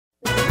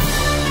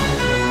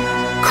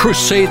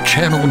CRUSADE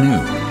Channel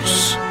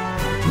News.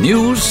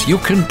 News you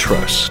can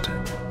trust,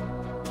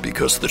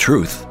 because the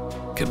truth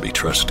can be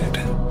trusted.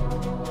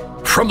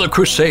 From the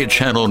CRUSADE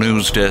Channel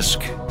News Desk,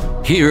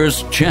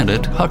 here's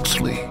Janet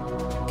Huxley.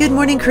 Good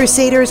morning,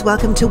 Crusaders.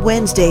 Welcome to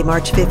Wednesday,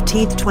 March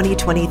 15th,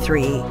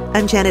 2023.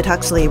 I'm Janet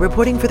Huxley,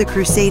 reporting for the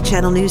CRUSADE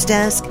Channel News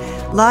Desk,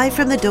 live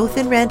from the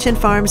Dothan Ranch and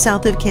Farm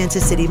south of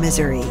Kansas City,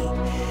 Missouri.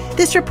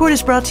 This report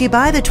is brought to you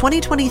by the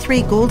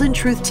 2023 Golden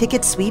Truth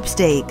Ticket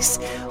Sweepstakes.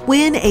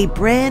 Win a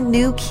brand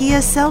new Kia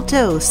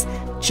Seltos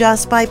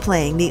just by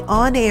playing the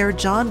on-air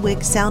John Wick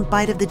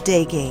soundbite of the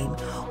day game,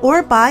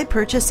 or by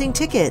purchasing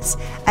tickets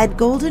at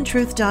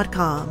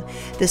goldentruth.com.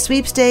 The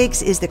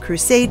sweepstakes is the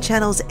CRUSADE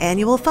Channel's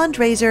annual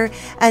fundraiser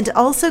and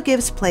also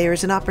gives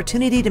players an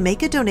opportunity to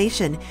make a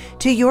donation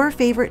to your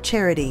favorite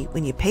charity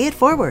when you pay it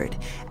forward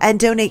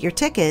and donate your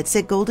tickets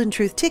at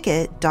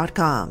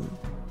goldentruthticket.com.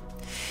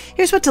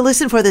 Here's what to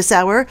listen for this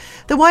hour.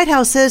 The White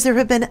House says there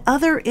have been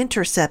other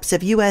intercepts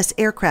of U.S.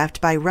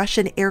 aircraft by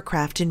Russian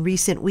aircraft in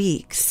recent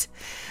weeks.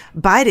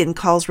 Biden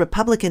calls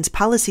Republicans'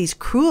 policies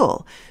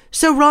cruel,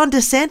 so Ron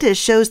DeSantis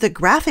shows the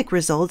graphic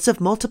results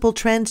of multiple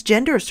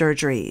transgender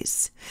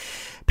surgeries.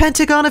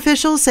 Pentagon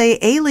officials say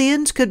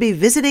aliens could be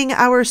visiting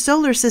our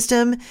solar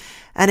system,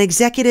 and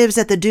executives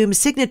at the doomed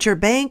Signature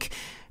Bank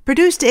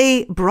produced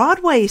a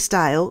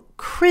Broadway-style,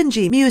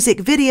 cringy music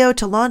video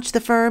to launch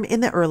the firm in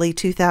the early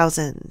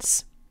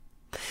 2000s.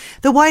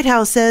 The White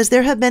House says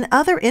there have been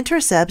other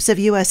intercepts of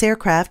U.S.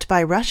 aircraft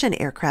by Russian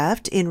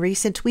aircraft in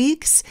recent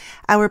weeks.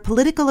 Our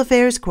political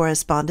affairs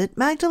correspondent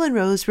Magdalene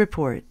Rose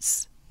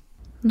reports.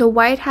 The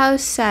White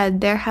House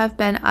said there have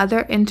been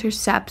other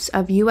intercepts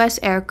of U.S.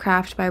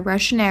 aircraft by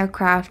Russian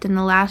aircraft in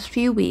the last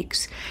few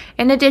weeks,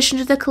 in addition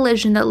to the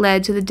collision that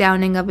led to the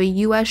downing of a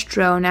U.S.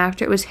 drone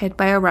after it was hit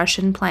by a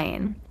Russian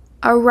plane.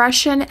 A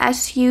Russian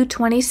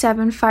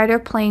Su-27 fighter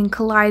plane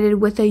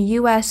collided with a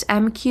U.S.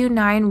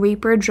 MQ-9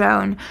 Reaper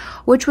drone,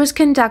 which was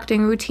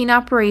conducting routine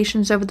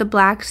operations over the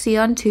Black Sea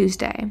on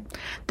Tuesday.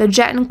 The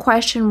jet in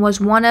question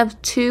was one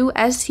of two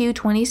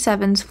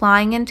Su-27s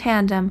flying in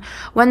tandem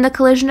when the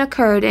collision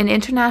occurred in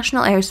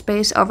international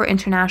airspace over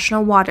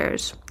international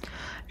waters.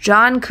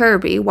 John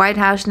Kirby, White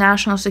House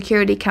National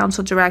Security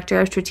Council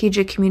Director of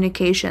Strategic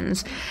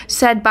Communications,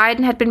 said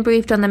Biden had been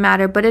briefed on the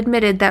matter but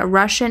admitted that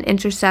Russian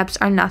intercepts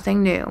are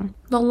nothing new.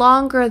 The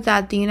longer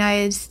that the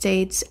United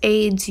States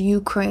aids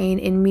Ukraine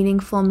in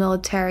meaningful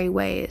military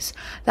ways,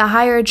 the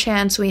higher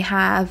chance we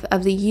have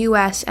of the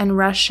U.S. and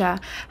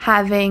Russia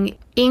having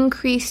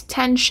increased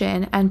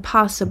tension and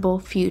possible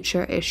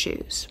future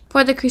issues.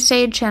 For the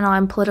CRUSADE Channel,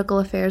 I'm political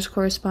affairs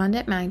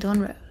correspondent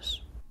Magdalene Rose.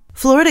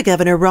 Florida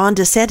Governor Ron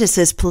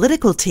DeSantis'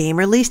 political team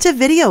released a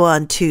video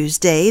on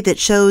Tuesday that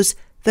shows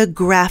the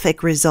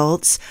graphic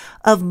results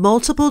of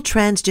multiple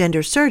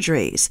transgender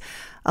surgeries,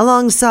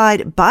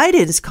 alongside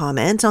Biden's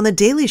comment on The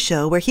Daily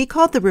Show where he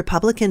called the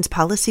Republicans'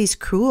 policies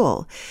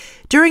cruel.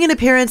 During an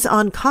appearance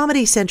on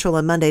Comedy Central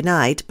on Monday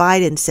night,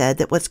 Biden said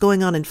that what's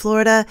going on in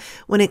Florida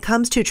when it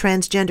comes to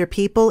transgender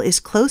people is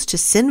close to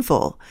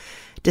sinful.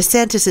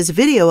 DeSantis'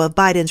 video of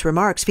Biden's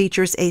remarks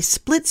features a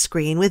split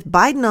screen with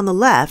Biden on the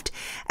left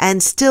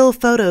and still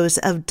photos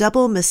of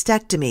double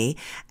mastectomy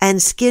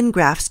and skin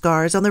graft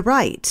scars on the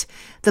right.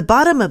 The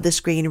bottom of the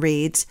screen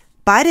reads,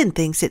 "Biden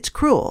thinks it's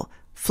cruel.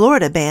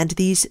 Florida banned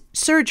these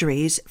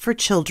surgeries for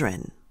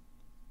children."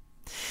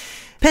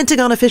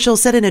 Pentagon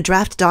officials said in a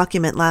draft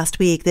document last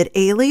week that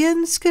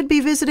aliens could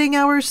be visiting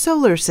our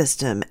solar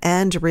system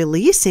and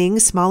releasing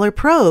smaller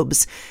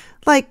probes,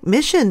 like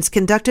missions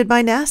conducted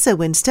by NASA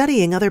when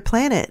studying other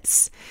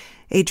planets.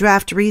 A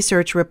draft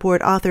research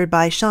report authored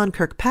by Sean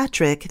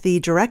Kirkpatrick,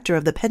 the director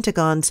of the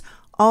Pentagon's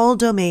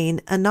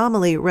All-Domain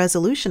Anomaly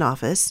Resolution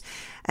Office,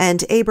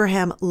 and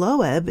Abraham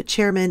Loeb,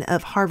 chairman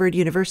of Harvard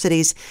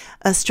University's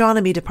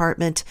Astronomy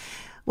Department,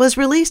 was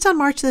released on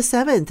March the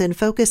 7th and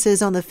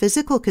focuses on the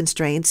physical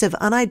constraints of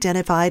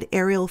unidentified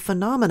aerial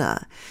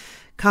phenomena.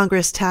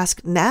 Congress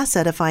tasked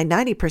NASA to find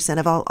 90%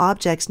 of all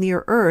objects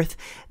near Earth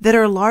that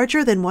are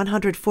larger than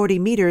 140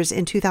 meters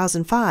in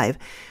 2005,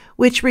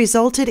 which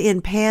resulted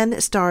in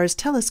Pan-STARRS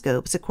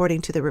telescopes,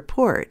 according to the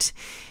report.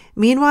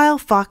 Meanwhile,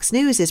 Fox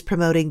News is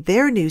promoting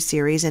their new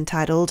series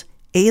entitled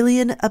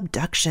Alien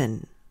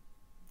Abduction.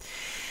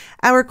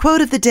 Our quote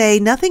of the day,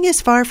 "Nothing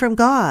is far from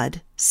God,"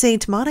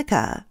 Saint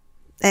Monica.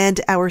 And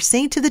our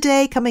saint of the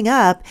day coming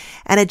up,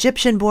 an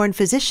Egyptian-born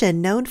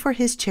physician known for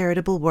his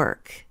charitable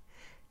work.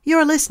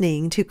 You're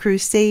listening to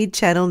CRUSADE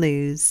Channel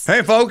News.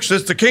 Hey folks,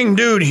 it's the King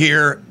Dude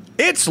here.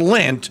 It's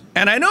Lent,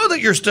 and I know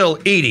that you're still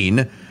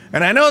eating,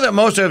 and I know that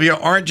most of you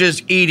aren't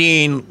just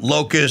eating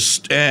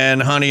locust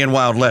and honey and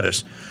wild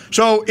lettuce.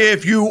 So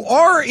if you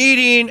are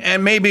eating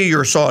and maybe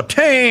you're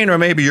sauteing or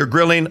maybe you're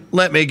grilling,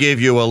 let me give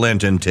you a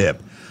Lenten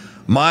tip.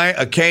 My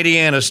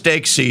Acadiana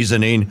steak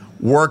seasoning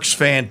works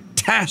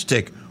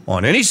fantastic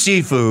on any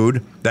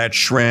seafood, that's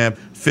shrimp,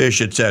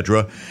 fish,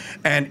 etc.,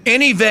 and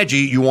any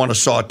veggie you want to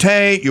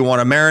saute, you want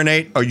to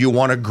marinate, or you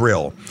want to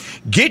grill.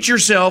 Get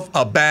yourself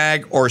a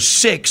bag or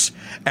 6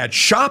 at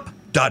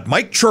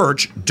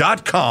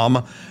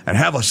shop.mikechurch.com and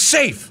have a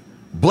safe,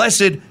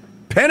 blessed,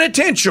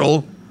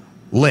 penitential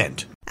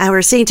lint.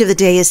 Our saint of the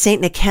day is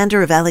Saint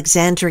Nicander of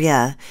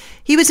Alexandria.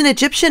 He was an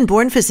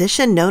Egyptian-born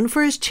physician known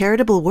for his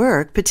charitable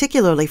work,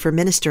 particularly for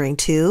ministering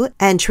to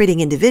and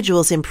treating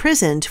individuals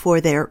imprisoned for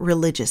their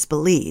religious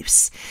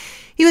beliefs.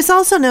 He was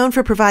also known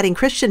for providing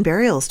Christian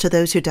burials to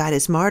those who died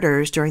as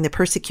martyrs during the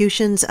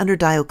persecutions under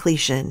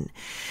Diocletian.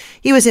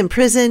 He was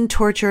imprisoned,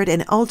 tortured,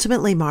 and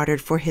ultimately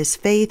martyred for his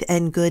faith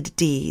and good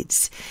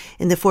deeds.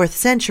 In the 4th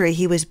century,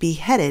 he was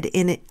beheaded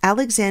in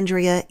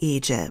Alexandria,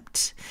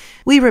 Egypt.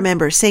 We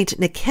remember Saint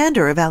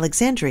Nicander of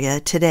Alexandria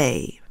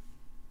today.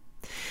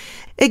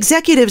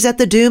 Executives at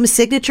the doomed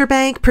Signature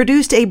Bank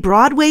produced a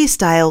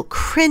Broadway-style,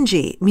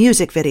 cringy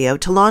music video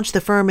to launch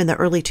the firm in the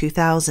early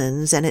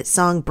 2000s, and its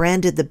song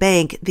branded the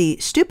bank the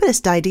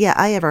stupidest idea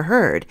I ever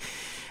heard,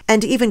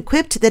 and even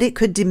quipped that it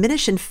could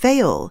diminish and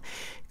fail.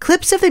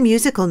 Clips of the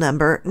musical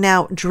number,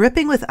 now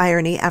dripping with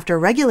irony after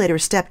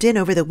regulators stepped in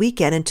over the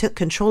weekend and took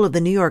control of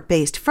the New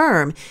York-based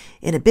firm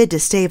in a bid to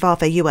stave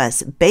off a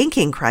U.S.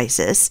 banking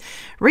crisis,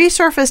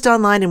 resurfaced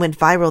online and went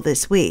viral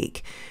this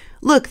week.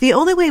 Look, the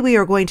only way we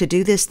are going to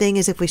do this thing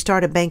is if we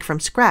start a bank from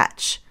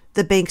scratch,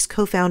 the bank's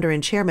co-founder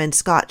and chairman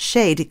Scott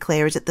Shea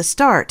declares at the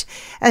start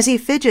as he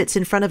fidgets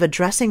in front of a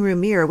dressing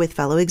room mirror with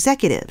fellow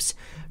executives.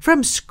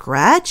 From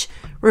scratch?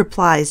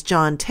 Replies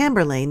John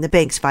Tamberlane, the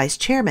bank's vice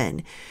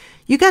chairman.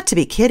 You got to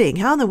be kidding.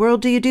 How in the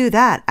world do you do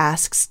that?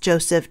 Asks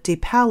Joseph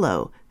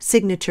DiPaolo,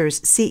 Signature's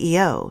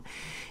CEO.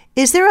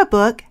 Is there a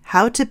book,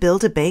 How to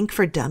Build a Bank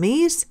for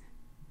Dummies?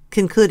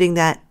 Concluding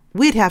that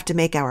we'd have to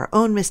make our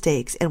own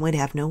mistakes and we'd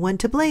have no one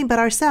to blame but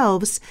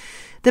ourselves.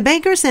 The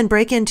bankers then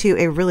break into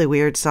a really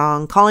weird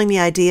song, calling the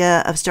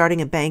idea of starting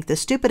a bank the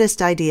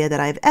stupidest idea that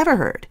I've ever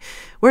heard.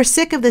 We're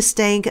sick of the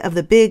stank of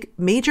the big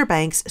major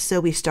banks, so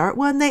we start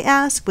one, they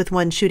ask, with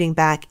one shooting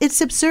back. It's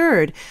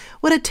absurd.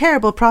 What a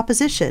terrible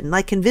proposition,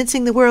 like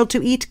convincing the world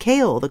to eat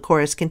kale, the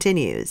chorus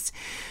continues.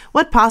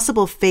 What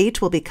possible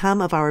fate will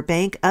become of our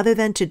bank other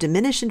than to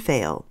diminish and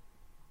fail?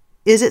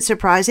 Is it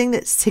surprising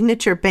that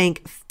Signature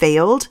Bank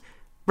failed?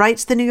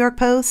 Writes the New York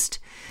Post.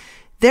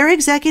 Their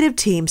executive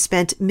team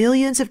spent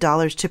millions of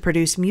dollars to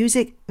produce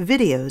music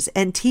videos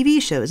and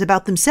TV shows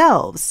about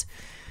themselves.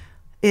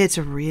 It's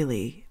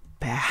really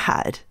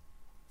bad.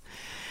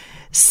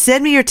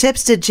 Send me your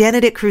tips to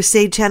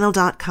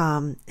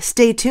janet@crusadechannel.com.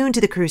 Stay tuned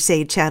to the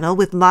Crusade Channel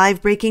with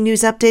live breaking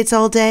news updates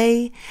all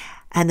day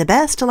and the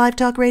best live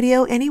talk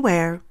radio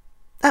anywhere.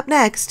 Up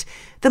next,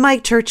 the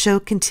Mike Church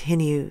Show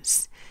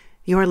continues.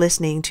 You're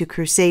listening to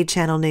Crusade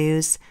Channel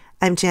News.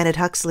 I'm Janet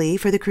Huxley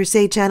for the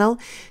Crusade Channel,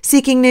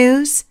 seeking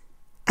news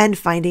and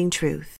finding truth.